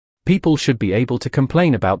People should be able to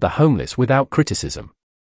complain about the homeless without criticism.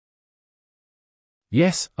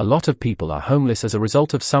 Yes, a lot of people are homeless as a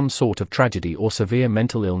result of some sort of tragedy or severe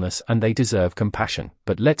mental illness and they deserve compassion,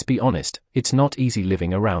 but let's be honest, it's not easy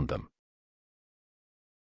living around them.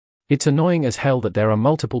 It's annoying as hell that there are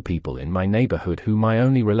multiple people in my neighborhood who my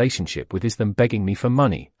only relationship with is them begging me for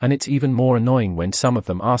money, and it's even more annoying when some of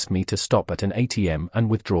them ask me to stop at an ATM and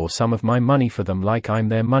withdraw some of my money for them like I'm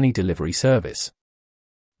their money delivery service.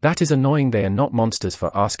 That is annoying. They are not monsters for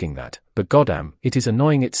asking that, but goddamn, it is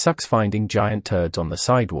annoying. It sucks finding giant turds on the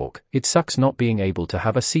sidewalk, it sucks not being able to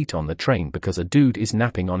have a seat on the train because a dude is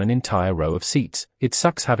napping on an entire row of seats, it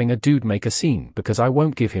sucks having a dude make a scene because I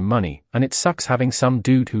won't give him money, and it sucks having some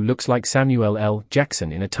dude who looks like Samuel L.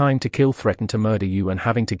 Jackson in A Time to Kill threaten to murder you and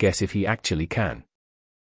having to guess if he actually can.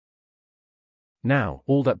 Now,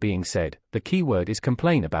 all that being said, the key word is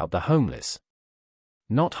complain about the homeless.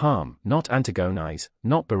 Not harm, not antagonize,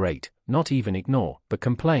 not berate, not even ignore, but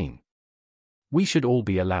complain. We should all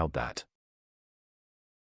be allowed that.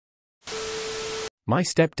 My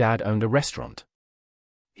stepdad owned a restaurant.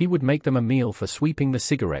 He would make them a meal for sweeping the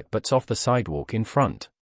cigarette butts off the sidewalk in front.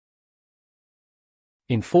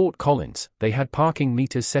 In Fort Collins, they had parking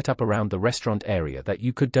meters set up around the restaurant area that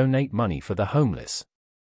you could donate money for the homeless.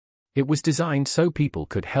 It was designed so people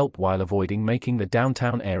could help while avoiding making the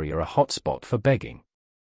downtown area a hotspot for begging.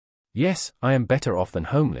 Yes, I am better off than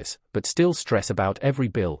homeless, but still stress about every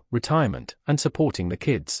bill, retirement, and supporting the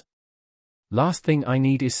kids. Last thing I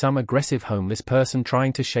need is some aggressive homeless person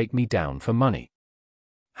trying to shake me down for money.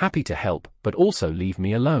 Happy to help, but also leave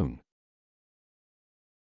me alone.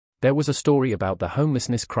 There was a story about the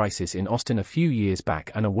homelessness crisis in Austin a few years back,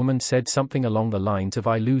 and a woman said something along the lines of,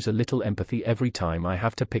 "I lose a little empathy every time I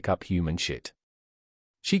have to pick up human shit."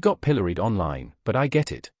 She got pilloried online, but I get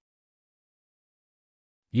it.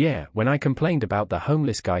 Yeah, when I complained about the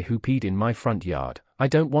homeless guy who peed in my front yard, I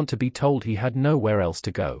don't want to be told he had nowhere else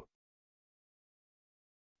to go.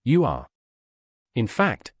 You are. In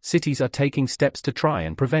fact, cities are taking steps to try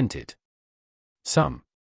and prevent it. Some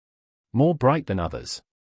more bright than others.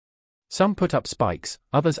 Some put up spikes,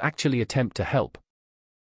 others actually attempt to help.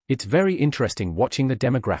 It's very interesting watching the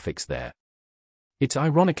demographics there. It's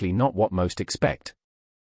ironically not what most expect.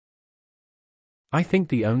 I think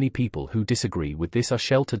the only people who disagree with this are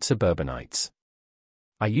sheltered suburbanites.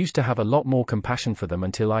 I used to have a lot more compassion for them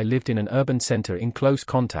until I lived in an urban center in close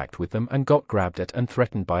contact with them and got grabbed at and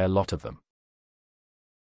threatened by a lot of them.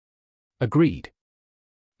 Agreed.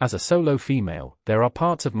 As a solo female, there are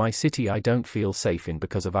parts of my city I don't feel safe in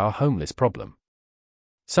because of our homeless problem.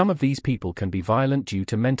 Some of these people can be violent due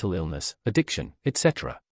to mental illness, addiction,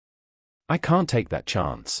 etc. I can't take that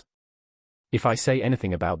chance. If I say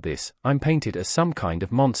anything about this, I'm painted as some kind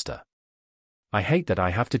of monster. I hate that I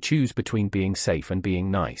have to choose between being safe and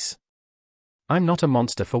being nice. I'm not a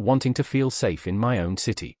monster for wanting to feel safe in my own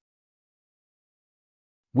city.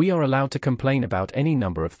 We are allowed to complain about any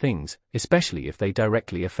number of things, especially if they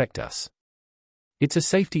directly affect us. It's a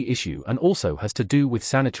safety issue and also has to do with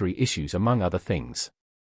sanitary issues among other things.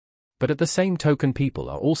 But at the same token, people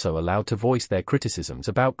are also allowed to voice their criticisms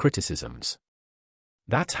about criticisms.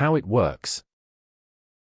 That's how it works.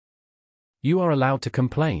 You are allowed to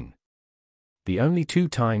complain. The only 2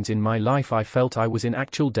 times in my life I felt I was in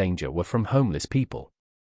actual danger were from homeless people.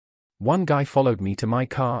 One guy followed me to my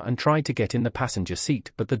car and tried to get in the passenger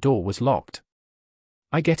seat, but the door was locked.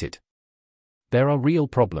 I get it. There are real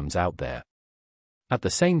problems out there. At the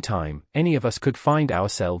same time, any of us could find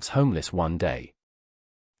ourselves homeless one day.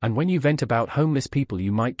 And when you vent about homeless people,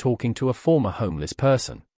 you might talking to a former homeless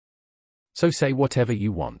person. So say whatever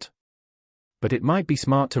you want. But it might be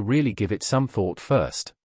smart to really give it some thought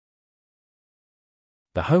first.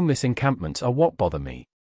 The homeless encampments are what bother me.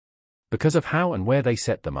 Because of how and where they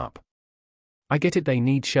set them up. I get it, they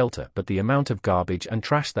need shelter, but the amount of garbage and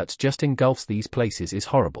trash that's just engulfs these places is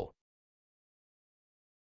horrible.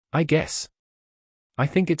 I guess. I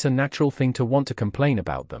think it's a natural thing to want to complain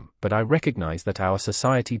about them, but I recognize that our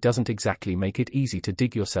society doesn't exactly make it easy to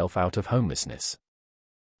dig yourself out of homelessness.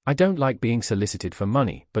 I don't like being solicited for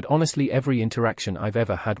money, but honestly every interaction I've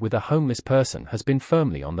ever had with a homeless person has been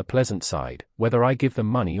firmly on the pleasant side, whether I give them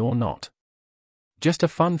money or not. Just a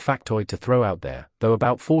fun factoid to throw out there, though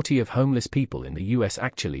about 40 of homeless people in the US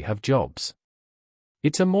actually have jobs.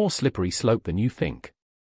 It's a more slippery slope than you think.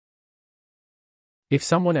 If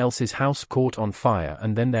someone else's house caught on fire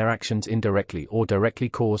and then their actions indirectly or directly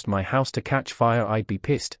caused my house to catch fire, I'd be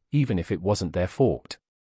pissed, even if it wasn't their fault.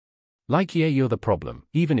 Like, yeah, you're the problem,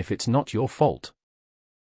 even if it's not your fault.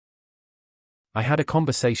 I had a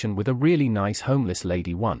conversation with a really nice homeless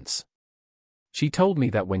lady once. She told me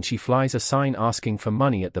that when she flies a sign asking for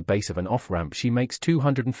money at the base of an off-ramp, she makes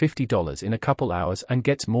 $250 in a couple hours and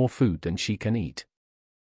gets more food than she can eat.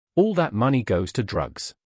 All that money goes to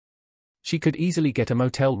drugs. She could easily get a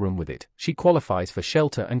motel room with it. She qualifies for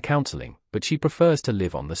shelter and counseling, but she prefers to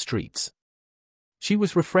live on the streets. She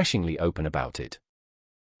was refreshingly open about it.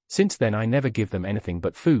 Since then I never give them anything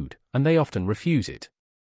but food, and they often refuse it.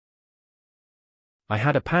 I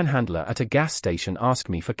had a panhandler at a gas station ask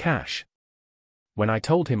me for cash. When I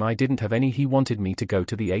told him I didn't have any, he wanted me to go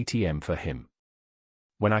to the ATM for him.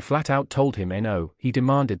 When I flat out told him no, he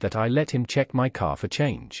demanded that I let him check my car for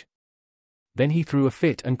change. Then he threw a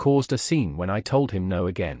fit and caused a scene when I told him no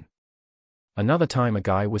again. Another time a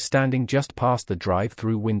guy was standing just past the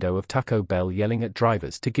drive-through window of Taco Bell yelling at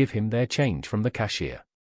drivers to give him their change from the cashier.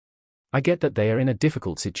 I get that they are in a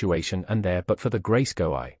difficult situation and there but for the grace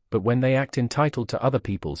go I, but when they act entitled to other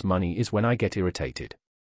people's money is when I get irritated.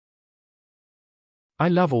 I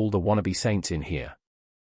love all the wannabe saints in here.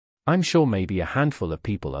 I'm sure maybe a handful of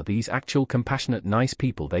people are these actual compassionate nice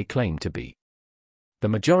people they claim to be. The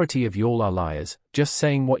majority of y'all are liars, just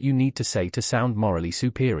saying what you need to say to sound morally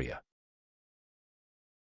superior.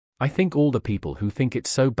 I think all the people who think it's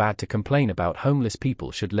so bad to complain about homeless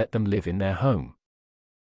people should let them live in their home.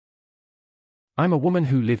 I'm a woman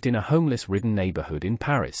who lived in a homeless-ridden neighborhood in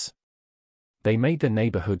Paris. They made the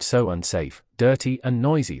neighborhood so unsafe, dirty and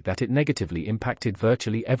noisy that it negatively impacted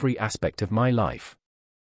virtually every aspect of my life.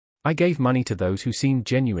 I gave money to those who seemed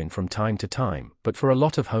genuine from time to time, but for a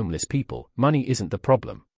lot of homeless people, money isn't the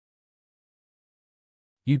problem.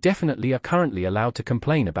 You definitely are currently allowed to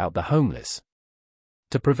complain about the homeless.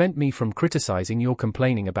 To prevent me from criticizing your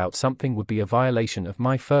complaining about something would be a violation of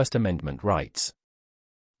my First Amendment rights.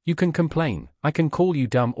 You can complain, I can call you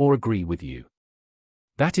dumb or agree with you.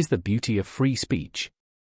 That is the beauty of free speech.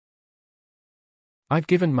 I've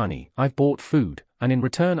given money, I've bought food, and in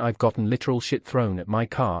return I've gotten literal shit thrown at my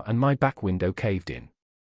car and my back window caved in.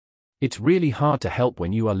 It's really hard to help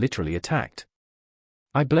when you are literally attacked.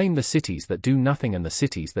 I blame the cities that do nothing and the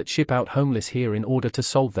cities that ship out homeless here in order to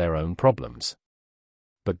solve their own problems.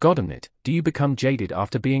 But goddamn, do you become jaded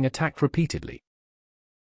after being attacked repeatedly?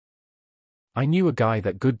 I knew a guy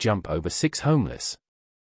that could jump over 6 homeless.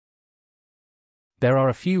 There are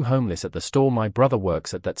a few homeless at the store my brother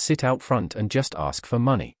works at that sit out front and just ask for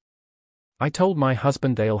money. I told my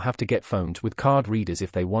husband they'll have to get phones with card readers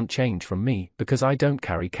if they want change from me, because I don't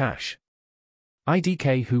carry cash.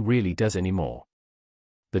 IDK, who really does anymore?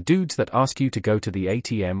 The dudes that ask you to go to the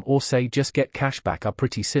ATM or say just get cash back are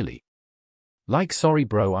pretty silly. Like, sorry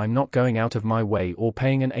bro, I'm not going out of my way or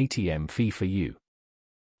paying an ATM fee for you.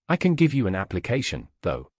 I can give you an application,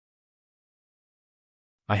 though.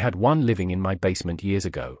 I had one living in my basement years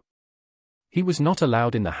ago. He was not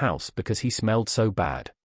allowed in the house because he smelled so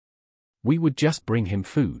bad. We would just bring him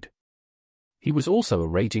food. He was also a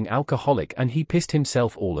raging alcoholic and he pissed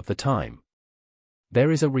himself all of the time.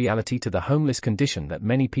 There is a reality to the homeless condition that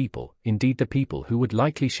many people, indeed the people who would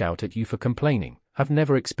likely shout at you for complaining, have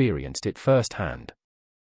never experienced it firsthand.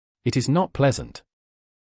 It is not pleasant.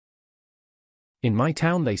 In my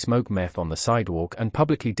town they smoke meth on the sidewalk and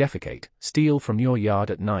publicly defecate, steal from your yard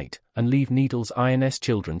at night, and leave needles in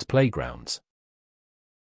children's playgrounds.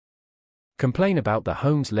 Complain about the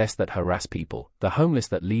homeless that harass people, the homeless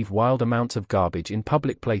that leave wild amounts of garbage in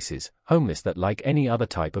public places, homeless that like any other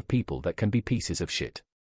type of people that can be pieces of shit.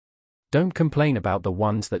 Don't complain about the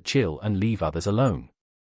ones that chill and leave others alone.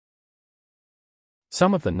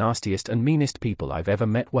 Some of the nastiest and meanest people I've ever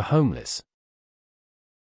met were homeless.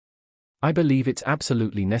 I believe it's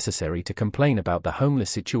absolutely necessary to complain about the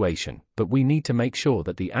homeless situation, but we need to make sure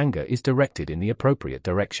that the anger is directed in the appropriate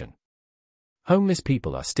direction. Homeless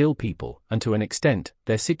people are still people, and to an extent,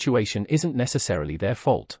 their situation isn't necessarily their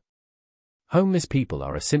fault. Homeless people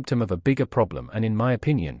are a symptom of a bigger problem, and in my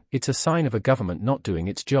opinion, it's a sign of a government not doing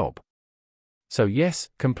its job. So yes,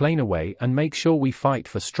 complain away and make sure we fight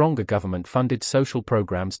for stronger government-funded social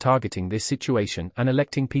programs targeting this situation and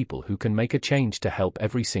electing people who can make a change to help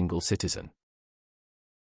every single citizen.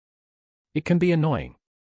 It can be annoying.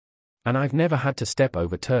 And I've never had to step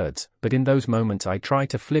over turds, but in those moments I try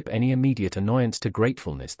to flip any immediate annoyance to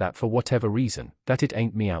gratefulness that for whatever reason, that it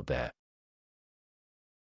ain't me out there.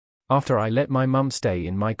 After I let my mum stay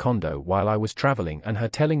in my condo while I was traveling and her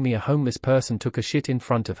telling me a homeless person took a shit in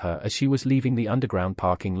front of her as she was leaving the underground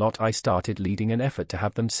parking lot, I started leading an effort to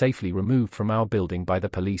have them safely removed from our building by the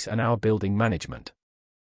police and our building management.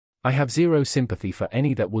 I have zero sympathy for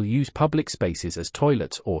any that will use public spaces as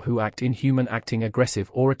toilets or who act inhuman, acting aggressive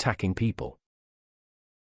or attacking people.